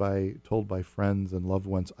told by friends and loved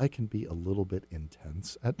ones, I can be a little bit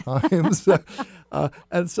intense at times,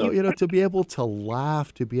 and so to be able to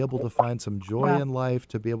laugh, to be able to find some joy in life,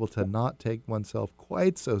 to be able to not take oneself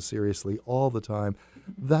quite so seriously all the time,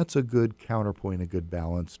 that's a good counterpoint, a good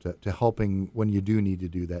balance to helping when you do need to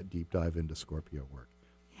do that deep dive into Scorpio work.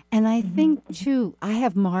 And I think, too, I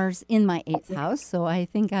have Mars in my 8th house, so I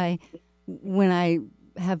think when I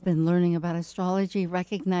have been learning about astrology,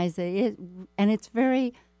 recognize that it's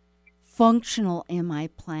very functional in my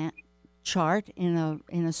plant chart in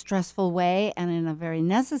a stressful way and in a very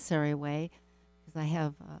necessary way, because I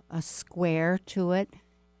have a square to it,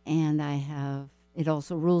 and it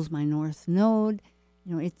also rules my north node.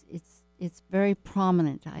 It's very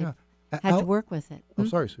prominent. I've had to work with it. Oh,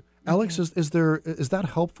 sorry, Sue. Alex, is that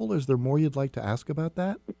helpful? Is there more you'd like to ask about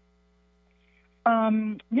that?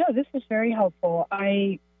 No, this is very helpful.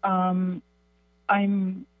 I'm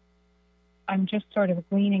just sort of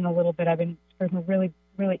gleaning a little bit. I've been sort of a really,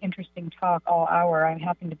 really interesting talk all hour. I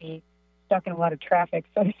happen to be stuck in a lot of traffic,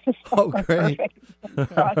 so this is great.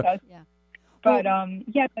 Perfect process. Yeah. But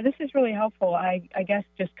this is really helpful. I guess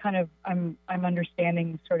just kind of I'm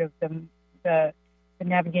understanding sort of the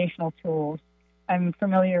navigational tools. I'm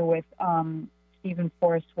familiar with Stephen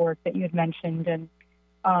Forrest's work that you had mentioned, and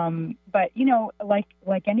but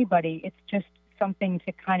like anybody, it's just something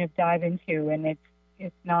to kind of dive into, and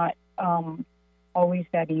it's not always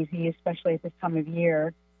that easy, especially at this time of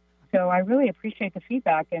year. So I really appreciate the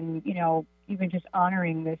feedback, and even just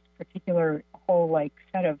honoring this particular whole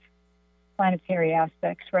set of planetary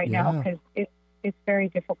aspects right now, because it's very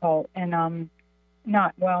difficult, and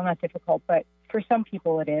not difficult, but for some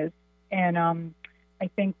people it is, and I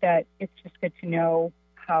think that it's just good to know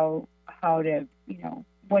how to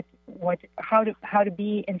how to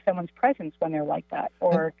be in someone's presence when they're like that,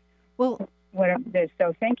 or whatever it is.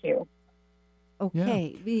 So thank you.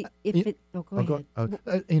 Okay. Go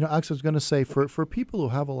ahead. Alex, I was going to say, for people who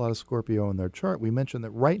have a lot of Scorpio in their chart, we mentioned that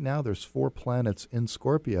right now there's 4 planets in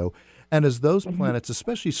Scorpio, and as those planets,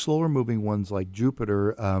 especially slower moving ones like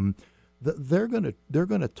Jupiter, they're going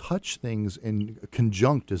to touch things in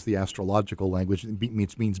conjunct, as the astrological language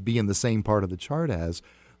means be in the same part of the chart as.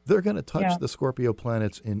 They're going to touch the Scorpio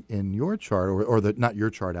planets in your chart, or not your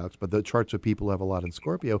chart, Alex, but the charts of people who have a lot in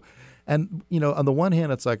Scorpio. And, on the one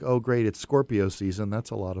hand, it's like, oh, great, it's Scorpio season. That's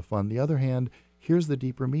a lot of fun. The other hand, here's the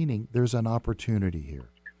deeper meaning. There's an opportunity here.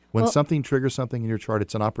 When something triggers something in your chart,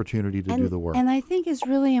 it's an opportunity to do the work. And I think it's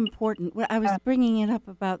really important. I was bringing it up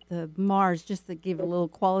about the Mars just to give a little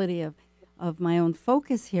quality of my own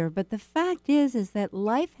focus here. But the fact is that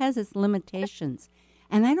life has its limitations.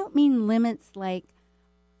 And I don't mean limits like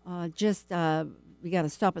we got to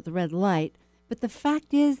stop at the red light. But the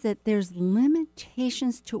fact is that there's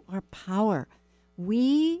limitations to our power.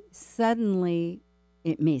 We suddenly,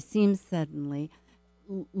 it may seem suddenly,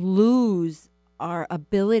 lose our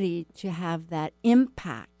ability to have that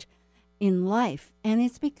impact in life. And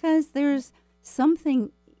it's because there's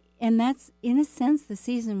something, and that's in a sense the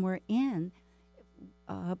season we're in,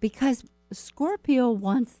 because Scorpio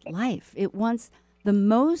wants life. It wants the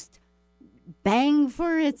most bang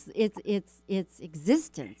for its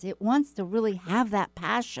existence. It wants to really have that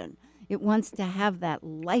passion. It wants to have that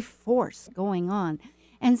life force going on.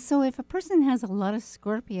 And so if a person has a lot of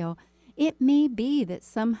Scorpio, it may be that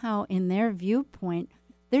somehow in their viewpoint,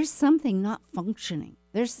 there's something not functioning.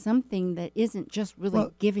 There's something that isn't just really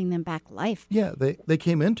giving them back life. Yeah, they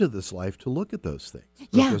came into this life to look at those things.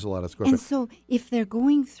 There's a lot of Scorpio. And so if they're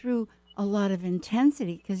going through a lot of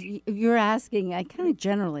intensity, because you're asking, I kind of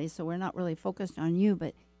generally, so we're not really focused on you,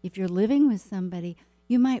 but if you're living with somebody,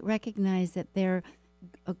 you might recognize that they're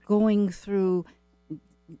going through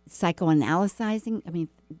psychoanalyzing,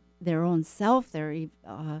 their own self.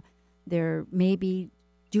 They're maybe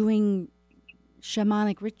doing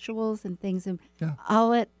shamanic rituals and things. And I'll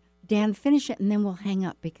let Dan finish it, and then we'll hang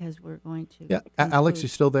up because we're going to. Yeah, Alex, you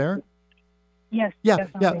still there? Yes. Yeah.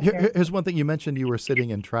 Here's one thing. You mentioned you were sitting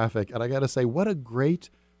in traffic, and I got to say, what a great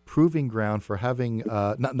proving ground for having,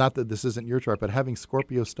 not that this isn't your chart, but having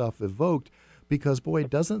Scorpio stuff evoked, because, boy,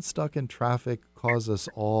 doesn't stuck in traffic cause us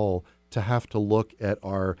all to have to look at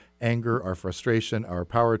our anger, our frustration, our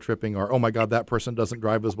power tripping, our, oh my God, that person doesn't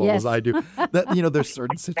drive as well Yes. as I do. That, you know, there's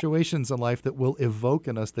certain situations in life that will evoke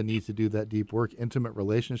in us the need to do that deep work. Intimate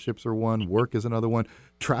relationships are one. Work is another one.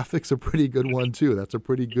 Traffic's a pretty good one too. That's a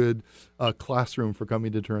pretty good classroom for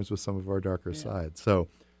coming to terms with some of our darker sides. So,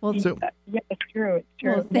 Well, so Yeah, it's true. It's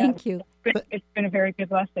true. well, thank you. It's been a very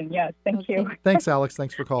good lesson. Yes, thank Okay. you. thanks, Alex.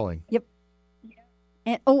 Thanks for calling.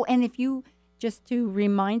 And if you, just to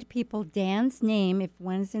remind people, Dan's name, if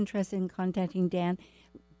one is interested in contacting Dan,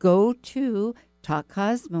 go to Talk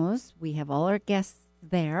Cosmos. We have all our guests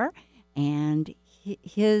there, and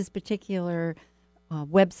his particular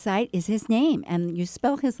website is his name, and you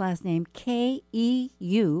spell his last name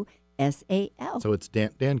Keusal. So it's Dan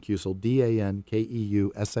Keusal,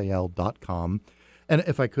 DANKEUSAL.com. And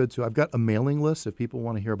if I could, too, I've got a mailing list. If people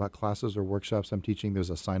want to hear about classes or workshops I'm teaching, there's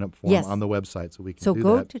a sign-up form Yes. on the website, so we can So do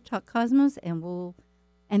go that. to Talk Cosmos, and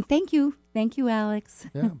thank you, Alex.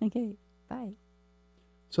 Yeah. Okay, bye.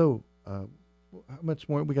 So how much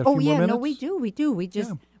more? We got a Oh few more yeah, minutes? no, we do. We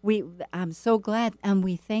just Yeah. I'm so glad, and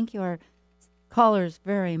we thank your callers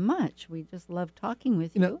very much. We just love talking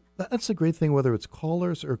with you. You know, that's the great thing, whether it's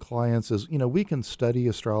callers or clients, is, you know, we can study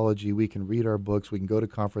astrology, we can read our books, we can go to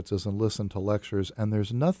conferences and listen to lectures, and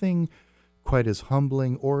there's nothing quite as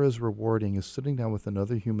humbling or as rewarding as sitting down with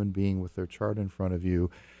another human being with their chart in front of you,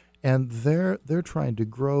 and they're trying to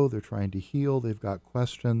grow, they're trying to heal, they've got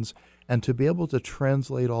questions, and to be able to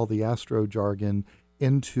translate all the astro jargon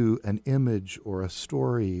into an image or a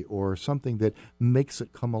story or something that makes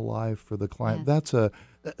it come alive for the client. Yes.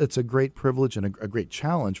 It's a great privilege and a great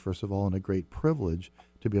challenge, first of all, and a great privilege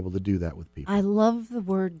to be able to do that with people. I love the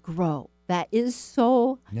word grow. That is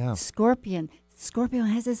so Yeah. Scorpion. Scorpio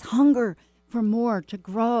has this hunger for more, to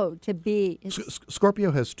grow, to be. Scorpio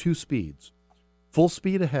has two speeds: full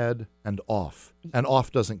speed ahead and off. And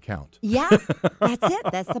off doesn't count. Yeah, that's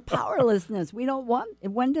it. That's the powerlessness.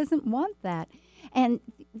 One doesn't want that. And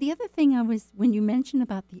the other thing when you mentioned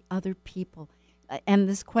about the other people, and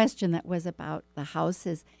this question that was about the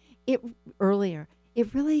houses, earlier,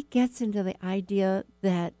 it really gets into the idea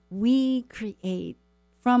that we create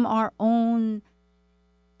from our own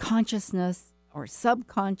consciousness or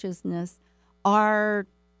subconsciousness our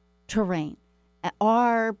terrain,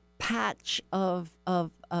 our patch of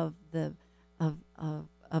the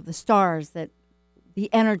stars, that the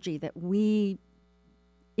energy that we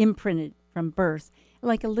imprinted from birth,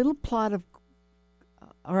 like a little plot of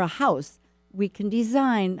or a house. We can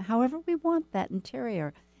design however we want that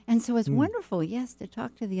interior, and so it's wonderful, yes, to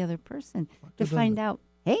talk to the other person to find out,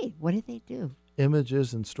 hey, what did they do?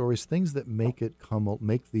 Images and stories, things that make it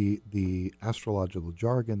make the astrological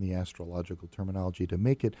jargon, the astrological terminology, to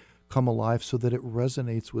make it come alive so that it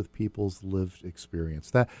resonates with people's lived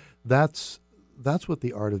experience. That's what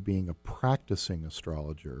the art of being a practicing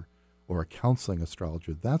astrologer or a counseling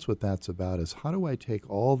astrologer, that's what that's about, is how do I take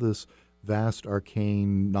all this vast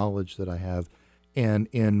arcane knowledge that I have, and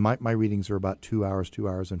my readings are about 2 hours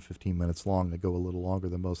and 15 minutes long. I go a little longer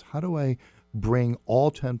than most. How do I bring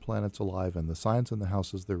all 10 planets alive and the signs and the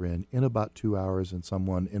houses they're in about 2 hours in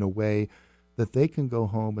someone in a way that they can go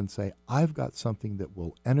home and say, I've got something that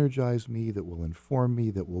will energize me, that will inform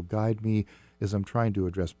me, that will guide me as I'm trying to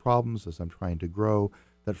address problems, as I'm trying to grow.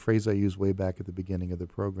 That phrase I used way back at the beginning of the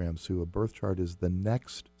program, Sue, a birth chart is the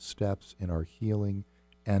next steps in our healing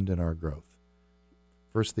and in our growth.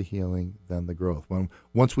 First the healing, then the growth.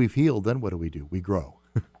 Once we've healed, then what do? We grow.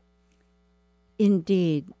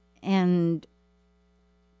 Indeed. And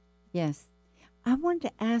yes, I wanted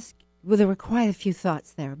to ask, well, there were quite a few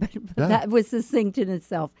thoughts there, but Yeah. that was succinct in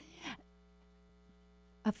itself.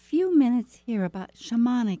 A few minutes here about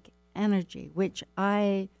shamanic energy, which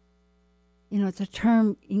it's a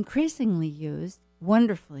term increasingly used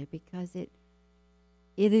wonderfully because it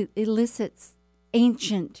elicits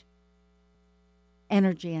ancient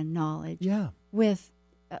energy and knowledge Yeah. with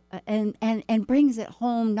and brings it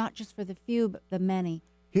home, not just for the few but the many.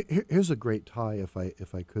 Here's a great tie, if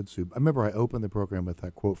I could, Sue. I remember I opened the program with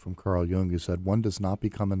that quote from Carl Jung, who said, "One does not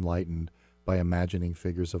become enlightened by imagining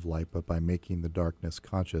figures of light, but by making the darkness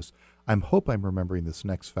conscious." I hope I'm remembering this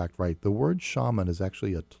next fact right. The word shaman is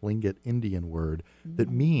actually a Tlingit Indian word that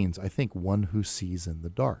means, I think, one who sees in the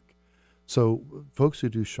dark. So folks who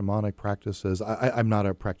do shamanic practices, I'm not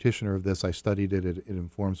a practitioner of this. I studied it. It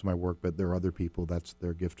informs my work, but there are other people. That's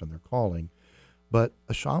their gift and their calling. But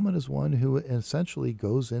a shaman is one who essentially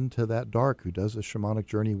goes into that dark, who does a shamanic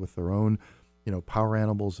journey with their own, power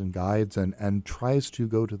animals and guides, and tries to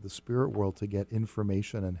go to the spirit world to get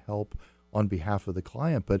information and help on behalf of the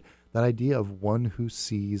client. But that idea of one who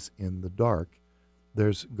sees in the dark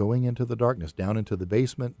there's going into the darkness, down into the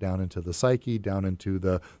basement, down into the psyche, down into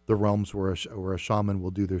the realms where a shaman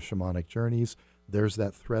will do their shamanic journeys. There's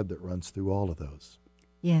that thread that runs through all of those.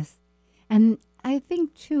 Yes. And I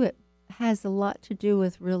think, too, it has a lot to do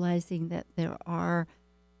with realizing that there are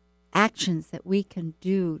actions that we can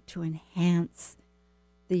do to enhance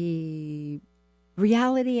the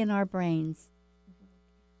reality in our brains.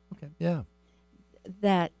 Okay. Yeah.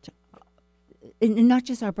 That, and not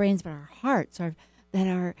just our brains, but our hearts, that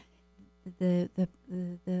are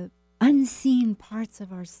the unseen parts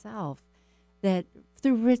of ourself, that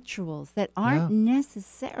through rituals that aren't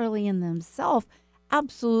necessarily in themselves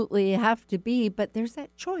absolutely have to be, but there's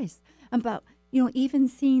that choice about, even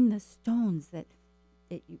seeing the stones that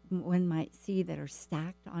one might see that are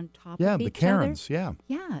stacked on top of each other. The cairns, yeah,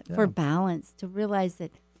 for balance, to realize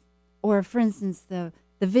that, or for instance, the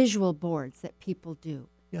visual boards that people do.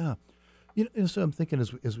 Yeah. So I'm thinking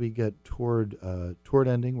as we get toward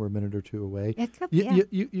ending, we're a minute or two away.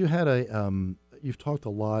 You had you've talked a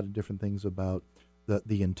lot of different things about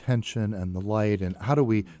the intention and the light, and how do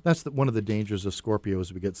we, that's one of the dangers of Scorpio,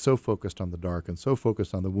 is we get so focused on the dark and so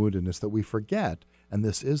focused on the woundedness that we forget, and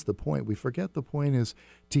this is the point, we forget the point is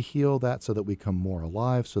to heal that so that we come more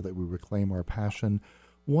alive, so that we reclaim our passion.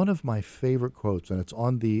 One of my favorite quotes, and it's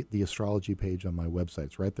on the astrology page on my website,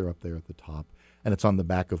 it's right there up there at the top, and it's on the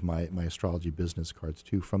back of my astrology business cards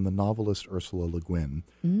too, from the novelist Ursula Le Guin.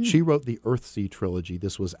 She wrote the Earthsea trilogy.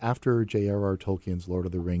 This was after J.R.R. Tolkien's Lord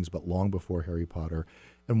of the Rings, but long before Harry Potter.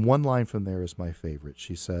 And one line from there is my favorite.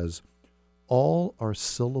 She says, "All are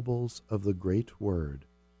syllables of the great word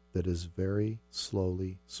that is very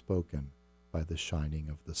slowly spoken by the shining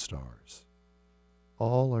of the stars."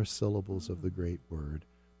 All are syllables of the great word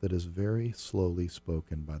that is very slowly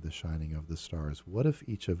spoken by the shining of the stars. What if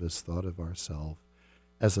each of us thought of ourselves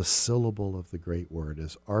as a syllable of the great word,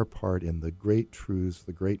 as our part in the great truths,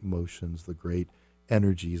 the great motions, the great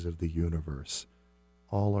energies of the universe?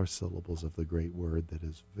 All are syllables of the great word that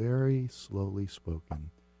is very slowly spoken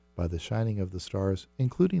by the shining of the stars,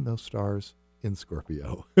 including those stars in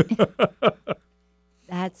Scorpio.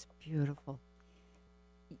 That's beautiful.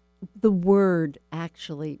 The word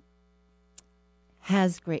actually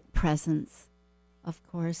has great presence, of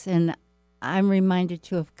course, and I'm reminded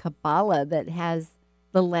too of Kabbalah, that has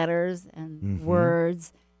the letters and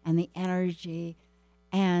words and the energy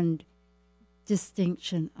and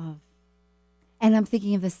distinction of, and I'm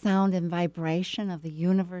thinking of the sound and vibration of the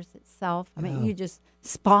universe itself. I mean, you just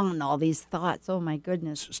spawn all these thoughts. Oh, my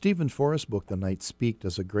goodness. Stephen Forrest's book, The Night Speak,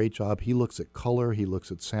 does a great job. He looks at color, he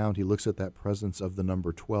looks at sound, he looks at that presence of the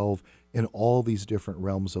number 12 in all these different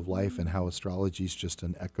realms of life, and how astrology is just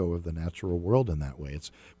an echo of the natural world in that way. It's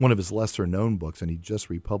one of his lesser-known books, and he just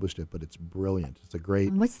republished it, but it's brilliant. It's a great...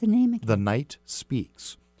 And what's the name again? The Night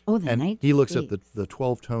Speaks. Oh, The Night Speaks. He looks at the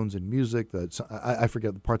 12 tones in music, I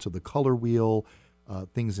forget the parts of the color wheel,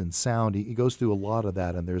 things in sound. He goes through a lot of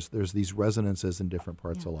that, and there's these resonances in different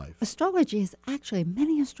parts of life. Astrology is actually,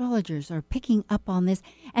 many astrologers are picking up on this,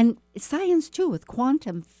 and science too, with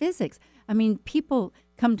quantum physics. I mean, people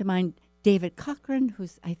come to mind, David Cochrane,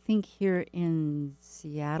 who's I think here in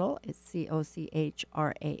Seattle. It's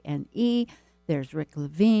Cochrane. There's Rick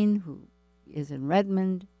Levine, who is in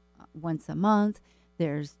Redmond once a month.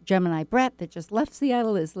 There's Gemini Brett, that just left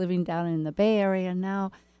Seattle, is living down in the Bay Area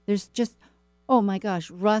now. There's just, oh my gosh,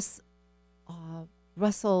 Russell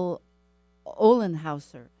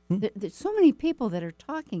Ohlenhauser. There's so many people that are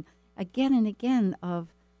talking again and again of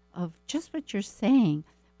just what you're saying,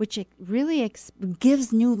 which it really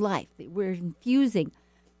gives new life. We're infusing.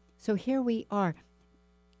 So here we are.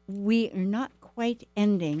 We are not quite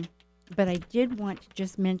ending, but I did want to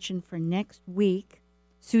just mention for next week,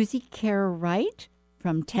 Susie Kerr-Wright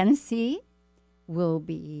from Tennessee will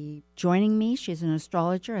be joining me. She's an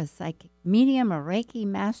astrologer, a psychic medium, a Reiki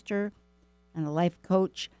master, and a life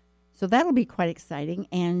coach. So that'll be quite exciting.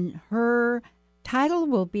 And her title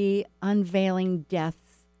will be Unveiling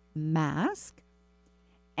Death's Mask.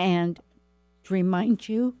 And to remind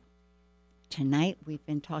you, tonight we've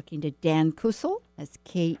been talking to Dan Kussel. That's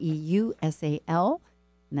Keusal,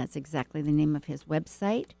 and that's exactly the name of his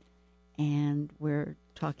website. And we're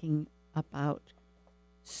talking about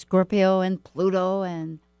Scorpio and Pluto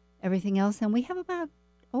and everything else. And we have about,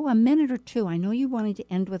 a minute or two. I know you wanted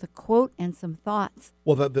to end with a quote and some thoughts.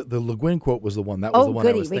 Well, the Le Guin quote was the one. That was the one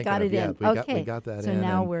I was thinking got it of. in. We got that in. So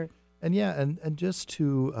now we're... And just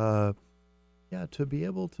to... to be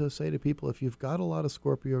able to say to people, if you've got a lot of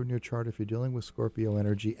Scorpio in your chart, if you're dealing with Scorpio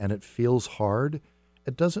energy and it feels hard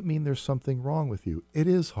it doesn't mean there's something wrong with you. It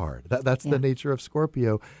is hard. That's Yeah. the nature of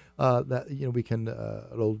Scorpio. We can.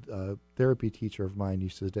 An old therapy teacher of mine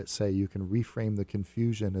used to say, you can reframe the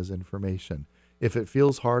confusion as information. If it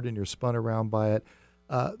feels hard and you're spun around by it,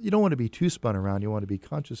 you don't want to be too spun around. You want to be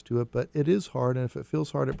conscious to it, but it is hard. And if it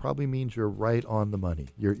feels hard, it probably means you're right on the money.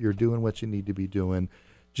 You're doing what you need to be doing,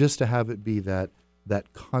 just to have it be that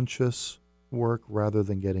conscious work rather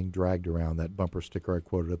than getting dragged around. That bumper sticker I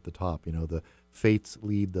quoted at the top, the fates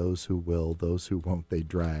lead those who will, those who won't, they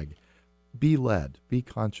drag. Be led, be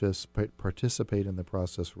conscious, participate in the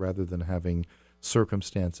process rather than having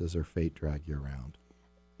circumstances or fate drag you around.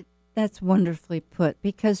 That's wonderfully put,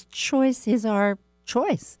 because choice is our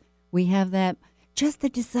choice. We have that, just the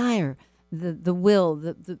desire, the will,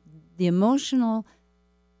 the emotional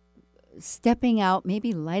stepping out,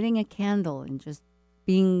 maybe lighting a candle and just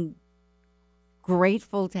being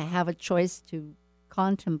grateful to have a choice to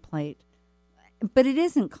contemplate. But it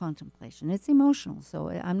isn't contemplation, it's emotional. So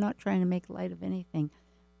I'm not trying to make light of anything.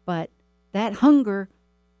 But that hunger,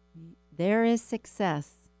 there is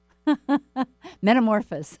success.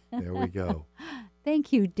 Metamorphosis. There we go.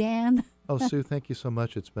 Thank you, Dan. Oh, Sue, thank you so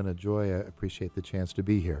much. It's been a joy. I appreciate the chance to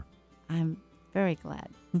be here. I'm very glad.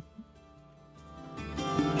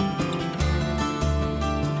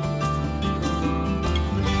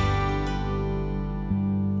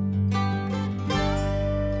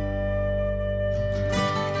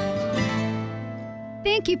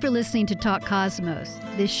 Thank you for listening to Talk Cosmos,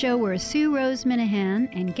 the show where Sue Rose Minahan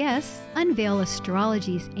and guests unveil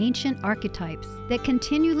astrology's ancient archetypes that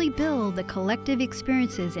continually build the collective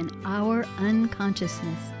experiences in our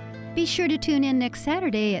unconsciousness. Be sure to tune in next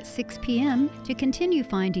Saturday at 6 p.m. to continue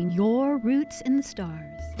finding your roots in the stars.